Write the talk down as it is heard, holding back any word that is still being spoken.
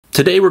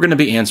Today we're going to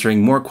be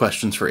answering more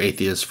questions for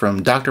atheists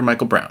from Dr.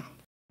 Michael Brown.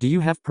 Do you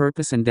have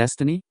purpose and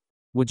destiny?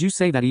 Would you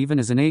say that even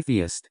as an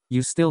atheist,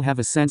 you still have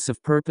a sense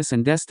of purpose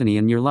and destiny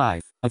in your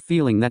life, a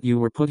feeling that you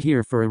were put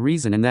here for a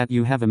reason and that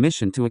you have a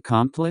mission to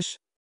accomplish?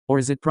 Or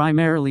is it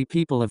primarily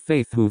people of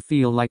faith who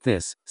feel like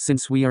this,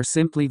 since we are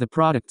simply the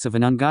products of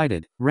an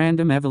unguided,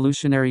 random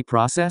evolutionary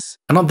process?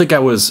 I don't think I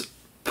was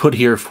put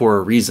here for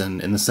a reason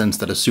in the sense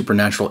that a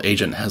supernatural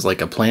agent has like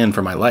a plan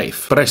for my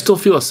life, but I still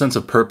feel a sense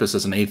of purpose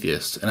as an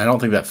atheist, and I don't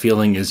think that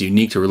feeling is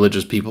unique to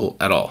religious people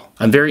at all.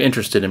 I'm very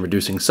interested in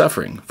reducing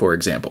suffering, for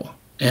example.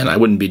 And I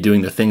wouldn't be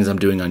doing the things I'm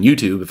doing on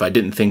YouTube if I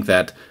didn't think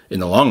that, in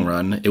the long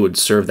run, it would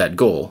serve that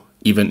goal,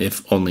 even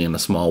if only in a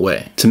small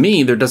way. To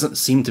me, there doesn't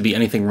seem to be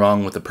anything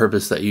wrong with the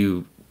purpose that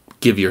you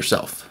give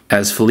yourself.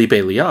 As Felipe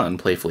Leon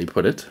playfully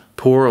put it,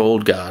 poor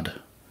old God.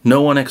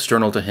 No one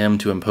external to him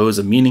to impose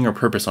a meaning or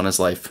purpose on his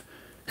life.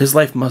 His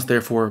life must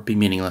therefore be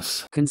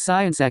meaningless. Can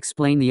science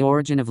explain the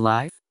origin of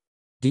life?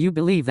 Do you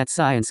believe that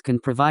science can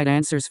provide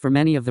answers for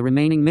many of the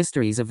remaining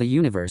mysteries of the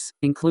universe,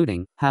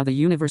 including how the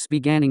universe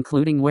began,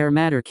 including where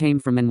matter came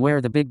from and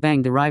where the Big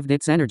Bang derived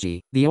its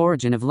energy, the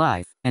origin of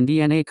life, and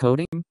DNA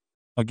coding?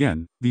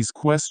 Again, these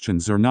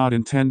questions are not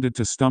intended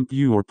to stump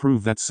you or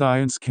prove that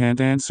science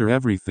can't answer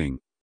everything.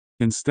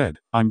 Instead,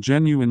 I'm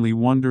genuinely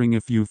wondering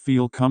if you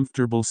feel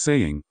comfortable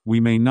saying, we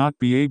may not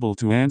be able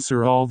to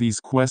answer all these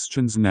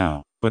questions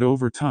now, but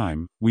over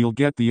time, we'll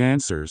get the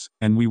answers,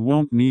 and we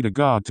won't need a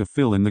God to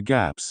fill in the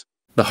gaps.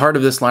 The heart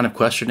of this line of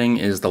questioning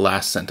is the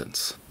last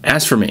sentence.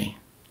 As for me,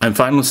 I'm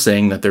fine with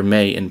saying that there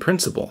may, in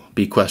principle,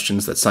 be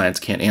questions that science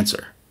can't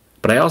answer.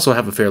 But I also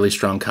have a fairly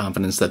strong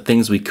confidence that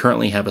things we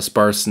currently have a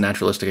sparse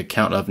naturalistic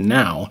account of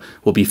now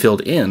will be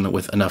filled in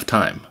with enough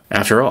time.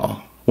 After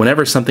all,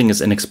 whenever something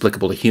is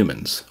inexplicable to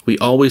humans, we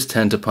always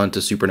tend to punt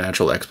to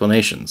supernatural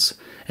explanations.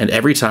 And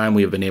every time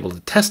we have been able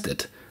to test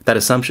it, that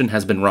assumption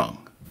has been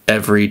wrong.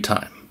 Every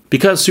time.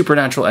 Because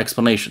supernatural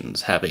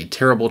explanations have a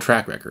terrible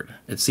track record,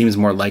 it seems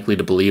more likely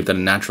to believe that a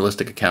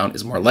naturalistic account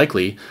is more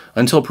likely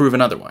until proven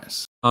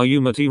otherwise. Are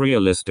you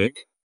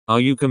materialistic? Are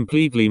you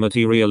completely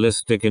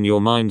materialistic in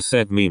your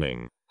mindset,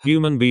 meaning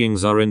human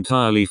beings are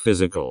entirely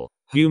physical,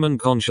 human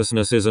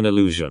consciousness is an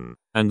illusion,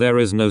 and there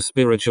is no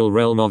spiritual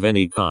realm of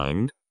any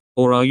kind?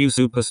 Or are you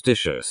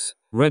superstitious,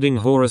 reading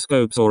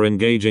horoscopes or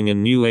engaging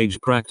in New Age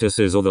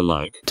practices or the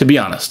like? To be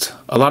honest,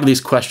 a lot of these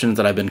questions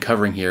that I've been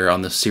covering here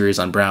on this series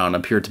on Brown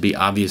appear to be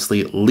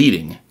obviously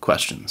leading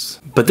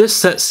questions. But this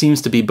set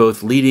seems to be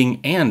both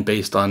leading and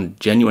based on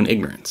genuine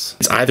ignorance.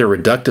 It's either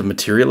reductive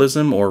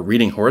materialism or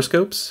reading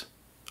horoscopes,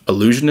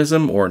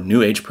 illusionism or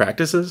New Age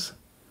practices,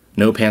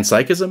 no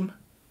panpsychism.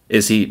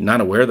 Is he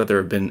not aware that there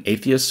have been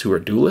atheists who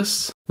are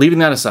dualists? Leaving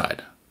that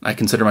aside, I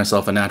consider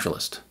myself a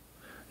naturalist.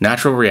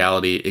 Natural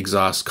reality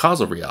exhausts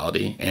causal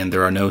reality, and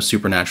there are no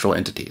supernatural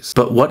entities.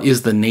 But what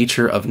is the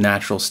nature of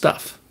natural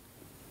stuff?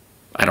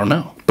 I don't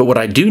know. But what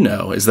I do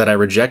know is that I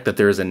reject that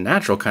there is a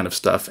natural kind of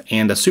stuff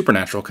and a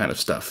supernatural kind of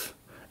stuff.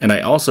 And I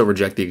also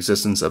reject the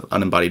existence of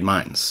unembodied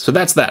minds. So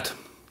that's that.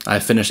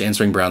 I've finished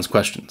answering Brown's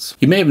questions.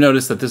 You may have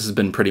noticed that this has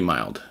been pretty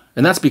mild.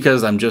 And that's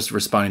because I'm just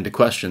responding to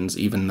questions,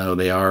 even though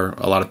they are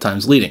a lot of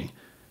times leading.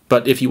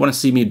 But if you want to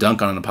see me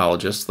dunk on an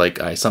apologist,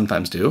 like I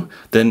sometimes do,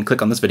 then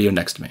click on this video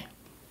next to me.